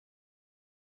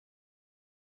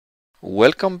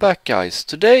Welcome back, guys.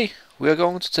 Today we are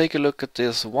going to take a look at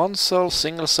this one cell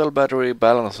single cell battery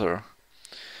balancer.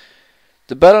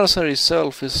 The balancer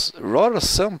itself is rather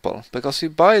simple because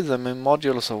you buy them in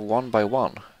modules of 1 by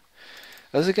 1.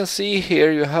 As you can see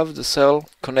here, you have the cell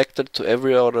connected to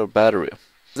every other battery.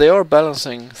 They are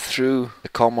balancing through a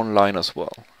common line as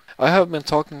well. I have been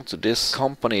talking to this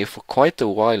company for quite a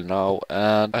while now,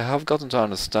 and I have gotten to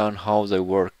understand how they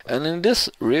work. And in this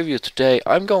review today,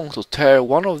 I'm going to tear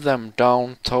one of them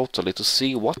down totally to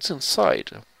see what's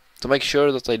inside, to make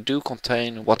sure that they do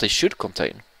contain what they should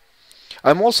contain.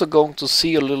 I'm also going to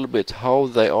see a little bit how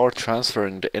they are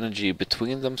transferring the energy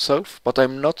between themselves, but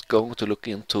I'm not going to look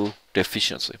into the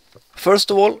efficiency. First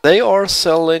of all, they are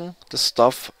selling the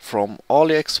stuff from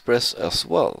AliExpress as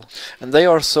well, and they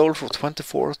are sold for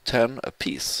 $24.10 a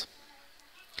piece.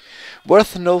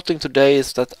 Worth noting today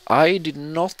is that I did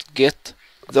not get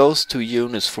those two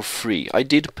units for free. I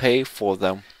did pay for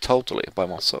them totally by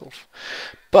myself.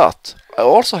 But I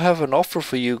also have an offer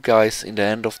for you guys in the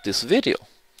end of this video.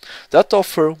 That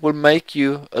offer will make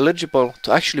you eligible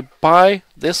to actually buy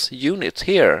this unit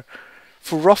here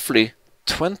for roughly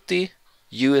 20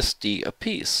 USD a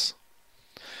piece.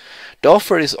 The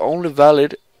offer is only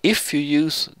valid if you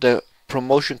use the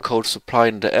promotion code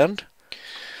supplied in the end.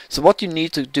 So what you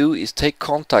need to do is take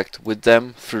contact with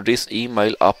them through this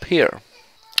email up here.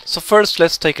 So first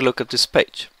let's take a look at this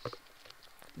page.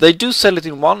 They do sell it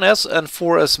in 1S and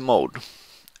 4S mode,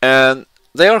 and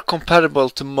they are compatible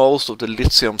to most of the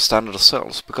lithium standard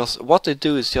cells because what they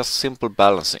do is just simple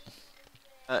balancing.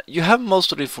 You have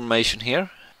most of the information here.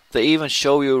 They even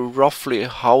show you roughly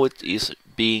how it is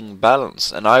being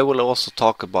balanced, and I will also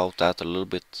talk about that a little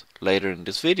bit later in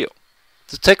this video.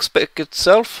 The tech spec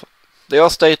itself, they are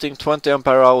stating 20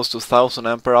 ampere hours to 1000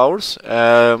 ampere hours.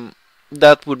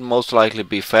 That would most likely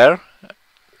be fair.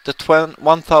 The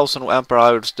 1000 ampere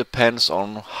hours depends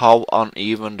on how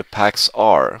uneven the packs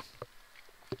are.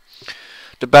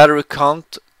 The battery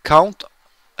count,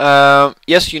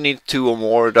 yes, you need 2 or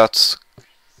more, that's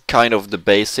kind of the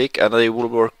basic, and they will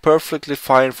work perfectly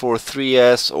fine for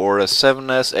 3S or a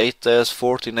 7S, 8S,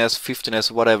 14S,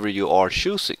 15S, whatever you are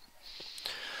choosing.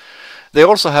 They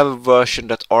also have a version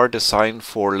that are designed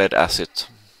for lead acid,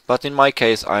 but in my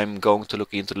case I'm going to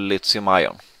look into the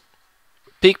lithium-ion.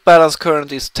 Peak balance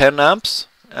current is 10 amps.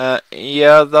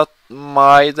 Yeah,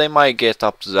 they might get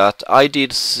up to that.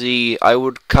 I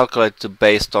would calculate it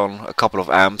based on a couple of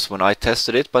amps when I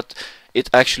tested it, but it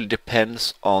actually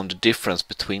depends on the difference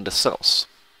between the cells.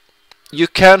 You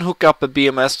can hook up a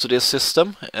BMS to this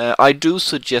system. I do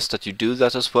suggest that you do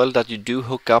that as well, that you do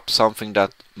hook up something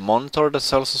that monitor the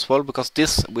cells as well, because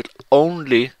this will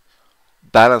only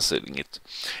balancing it.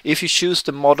 If you choose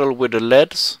the model with the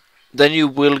LEDs, then you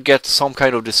will get some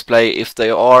kind of display if they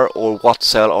are or what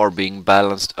cell are being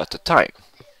balanced at the time.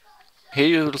 Here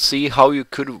you will see how you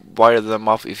could wire them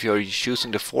up if you are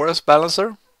choosing the 4S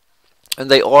balancer. And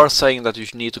they are saying that you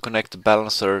need to connect the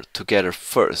balancer together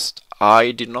first.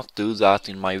 I did not do that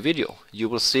in my video. You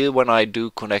will see when I do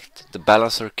connect the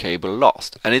balancer cable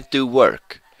last, and it do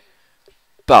work.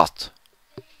 But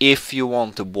if you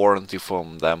want a warranty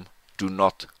from them, do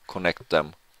not connect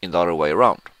them in the other way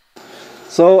around.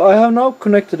 So I have now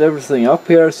connected everything up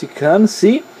here. As you can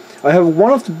see, I have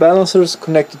one of the balancers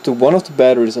connected to one of the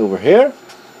batteries over here.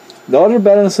 The other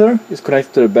balancer is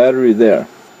connected to the battery there.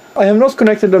 I have not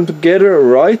connected them together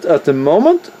right at the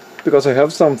moment because I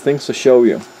have some things to show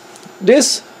you.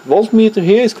 This voltmeter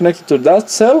here is connected to that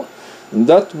cell, and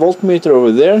that voltmeter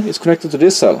over there is connected to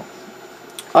this cell.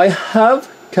 I have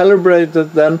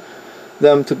calibrated them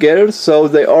together so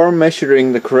they are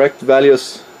measuring the correct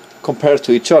values compared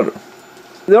to each other.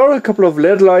 There are a couple of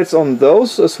LED lights on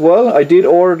those as well. I did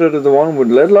order the one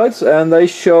with LED lights, and they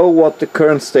show what the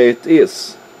current state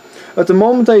is. At the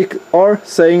moment they are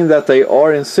saying that they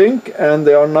are in sync and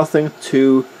there are nothing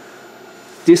to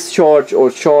discharge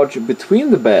or charge between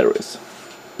the batteries.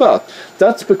 But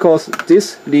that's because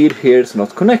this lead here is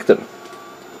not connected.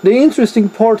 The interesting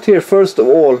part here, first of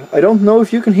all, I don't know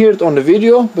if you can hear it on the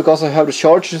video because I have the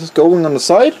chargers going on the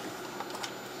side.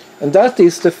 And that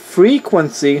is the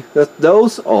frequency that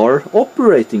those are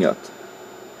operating at.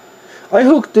 I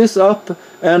hooked this up,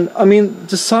 and I mean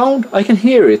the sound, I can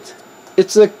hear it.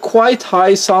 It's a quite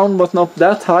high sound, but not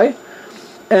that high.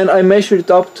 And I measured it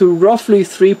up to roughly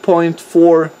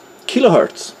 3.4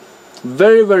 kilohertz.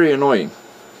 Very, very annoying.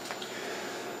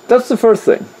 That's the first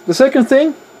thing. The second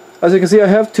thing, as you can see, I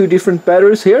have 2 different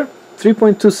batteries here,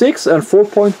 3.26 and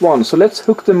 4.1. So let's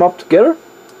hook them up together.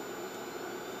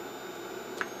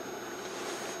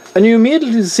 And you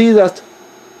immediately see that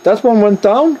that one went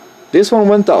down, this one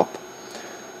went up.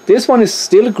 This one is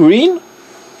still green,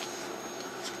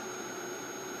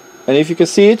 And if you can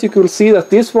see it, you can see that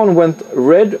this one went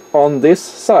red on this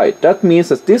side. That means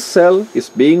that this cell is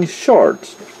being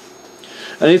charged.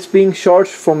 And it's being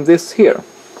charged from this here.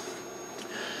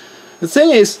 The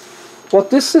thing is, what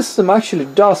this system actually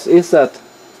does is that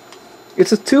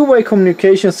it's a two-way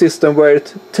communication system where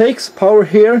it takes power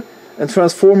here and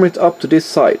transforms it up to this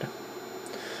side.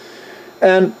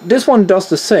 And this one does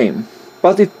the same,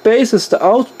 but it bases the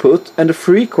output and the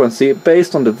frequency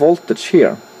based on the voltage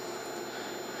here.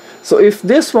 So if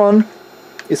this one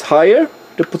is higher,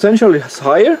 the potential is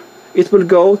higher, it will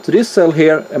go to this cell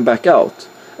here and back out,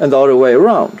 and the other way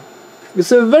around.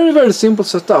 It's a very simple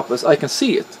setup as I can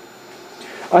see it.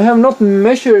 I have not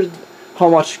measured how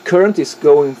much current is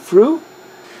going through.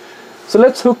 So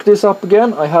let's hook this up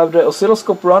again. I have the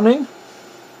oscilloscope running.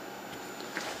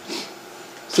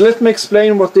 So let me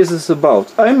explain what this is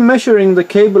about. I'm measuring the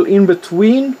cable in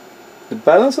between the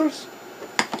balancers,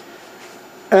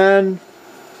 and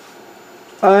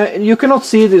you cannot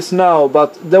see this now,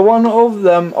 but the one of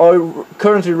them are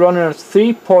currently running at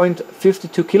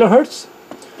 3.52 kilohertz,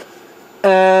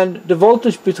 and the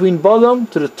voltage between bottom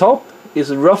to the top is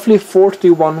roughly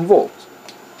 41 volts,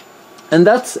 and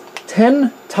that's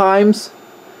 10 times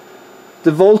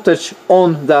the voltage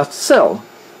on that cell.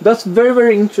 That's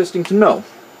very interesting to know.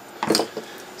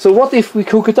 So what if we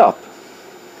hook it up?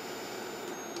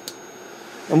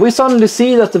 And we suddenly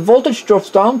see that the voltage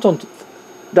drops down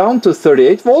to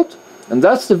 38 volt, and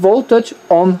that's the voltage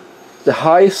on the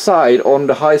high side, on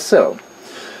the high cell.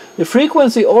 The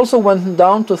frequency also went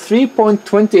down to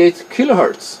 3.28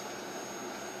 kilohertz.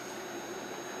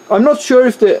 I'm not sure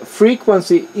if the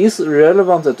frequency is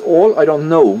relevant at all, I don't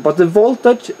know, but the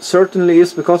voltage certainly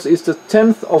is, because it's the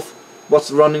 10th of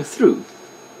what's running through.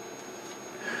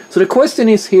 So the question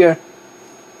is here,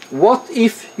 what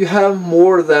if you have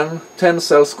more than 10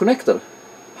 cells connected?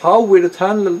 How will it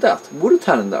handle that? Would it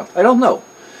handle that? I don't know.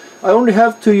 I only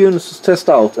have 2 units to test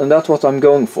out, and that's what I'm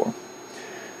going for.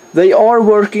 They are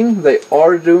working, they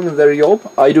are doing their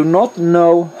job. I do not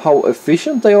know how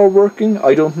efficient they are working.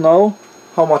 I don't know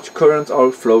how much current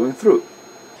are flowing through.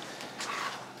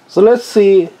 So let's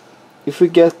see if we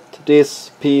get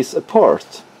this piece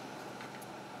apart.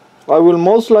 I will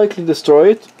most likely destroy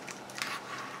it,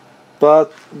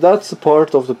 but that's a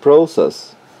part of the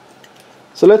process.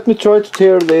 So let me try to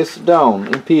tear this down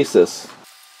in pieces.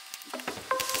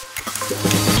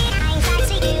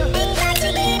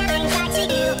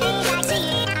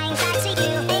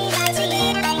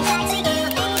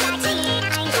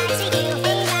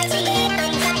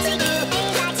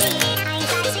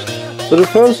 So the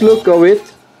first look of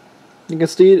it, you can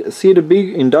see the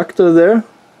big inductor there.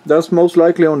 That's most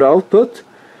likely on the output.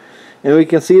 And we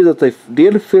can see that they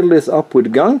did fill this up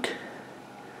with gunk.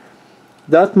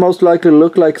 That most likely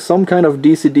looked like some kind of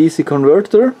DC-DC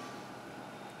converter.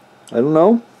 I don't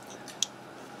know.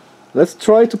 Let's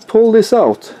try to pull this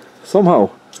out somehow.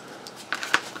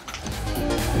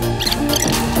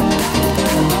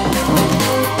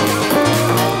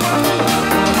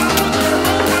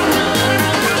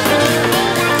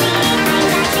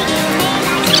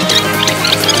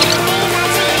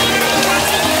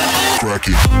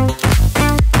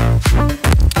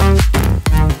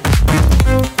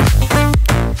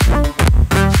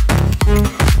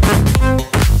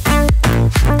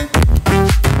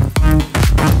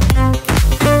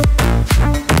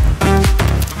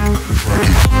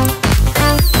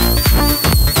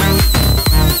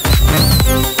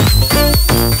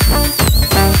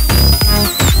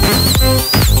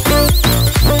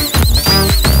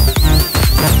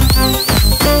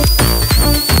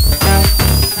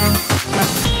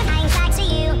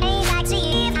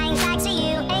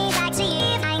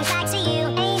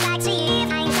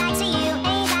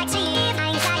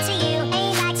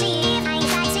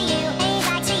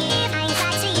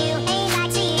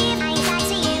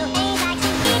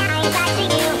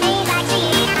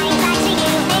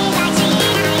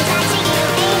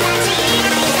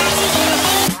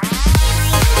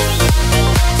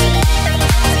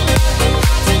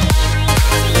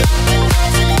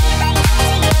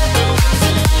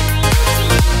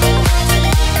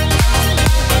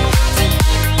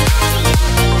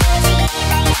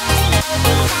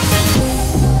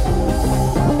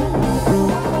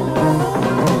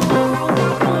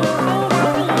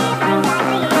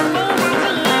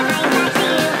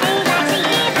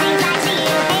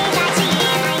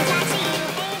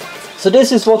 So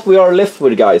this is what we are left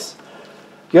with, guys.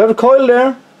 You have a coil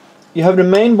there, you have the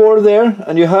main board there,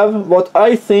 and you have what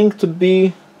I think to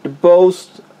be the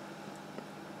Bose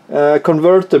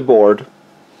converter board.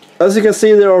 As you can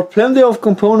see, there are plenty of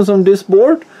components on this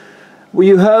board.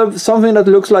 You have something that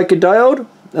looks like a diode,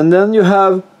 and then you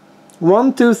have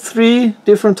 1, 2, 3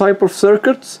 different type of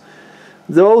circuits.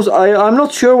 Those I'm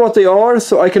not sure what they are,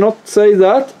 so I cannot say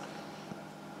that.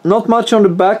 Not much on the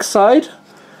back side.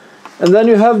 And then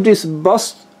you have this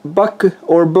buck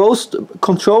or boost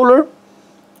controller.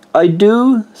 I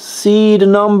do see the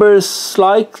numbers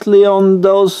slightly on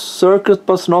those circuits,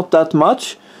 but not that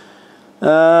much.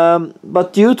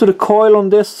 But due to the coil on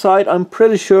this side, I'm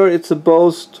pretty sure it's a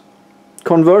boost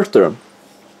converter.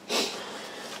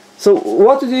 So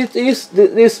what it is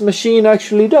this machine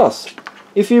actually does,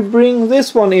 if you bring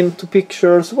this one into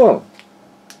picture as well.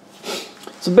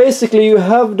 So basically you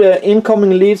have the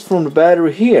incoming leads from the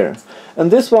battery here,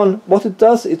 and this one, what it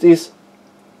does, it is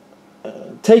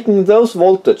taking those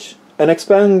voltage and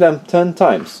expanding them 10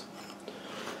 times.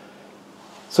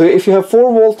 So if you have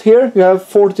 4 volt here, you have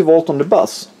 40 volt on the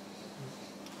bus.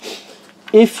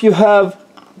 If you have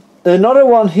another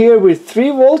one here with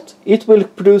 3 volt, it will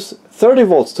produce 30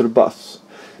 volts to the bus.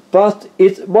 But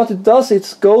what it does,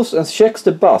 it goes and checks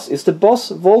the bus. Is the bus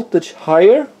voltage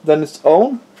higher than its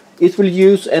own? It will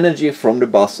use energy from the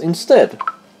bus instead.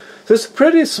 So it's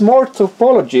pretty smart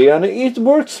topology, and it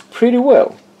works pretty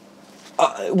well.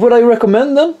 Would I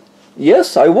recommend them?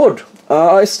 Yes, I would.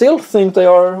 I still think they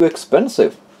are too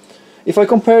expensive. If I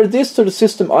compare this to the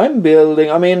system I'm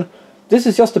building, I mean, this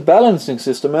is just a balancing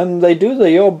system, and they do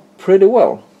the job pretty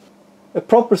well. A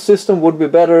proper system would be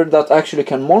better that actually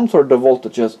can monitor the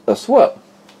voltages as well.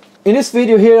 In this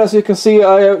video here, as you can see,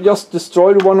 I just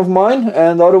destroyed one of mine,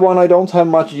 and the other one I don't have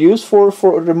much use for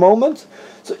the moment.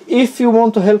 So if you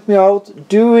want to help me out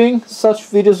doing such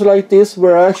videos like this,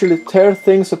 where I actually tear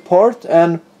things apart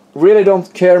and really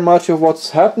don't care much of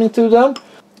what's happening to them,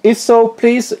 if so,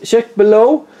 please check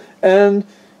below, and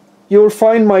you will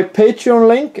find my Patreon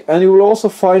link, and you will also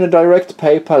find a direct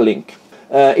PayPal link.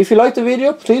 If you like the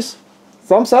video, please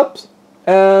thumbs up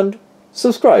and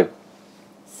subscribe.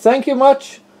 Thank you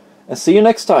much, and see you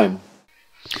next time.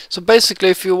 So basically,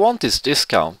 if you want this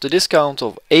discount, the discount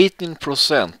of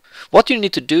 18%, what you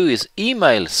need to do is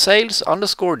email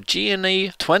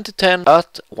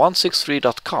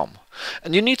sales_gne2010@163.com,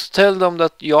 and you need to tell them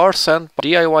that you are sent by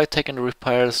DIY Tech and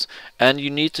Repairs, and you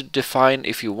need to define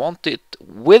if you want it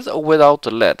with or without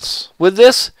the LEDs. With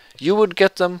this, you would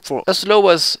get them for as low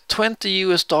as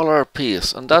 $20 a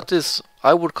piece, and that is,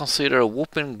 I would consider, a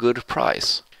whopping good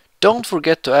price. Don't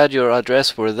forget to add your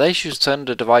address where they should send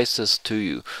the devices to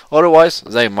you, otherwise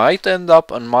they might end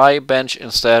up on my bench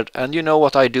instead, and you know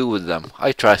what I do with them,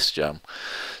 I trash them.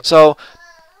 So,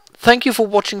 thank you for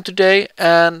watching today,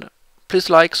 and please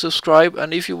like, subscribe,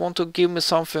 and if you want to give me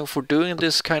something for doing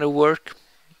this kind of work,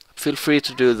 feel free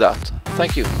to do that.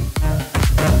 Thank you.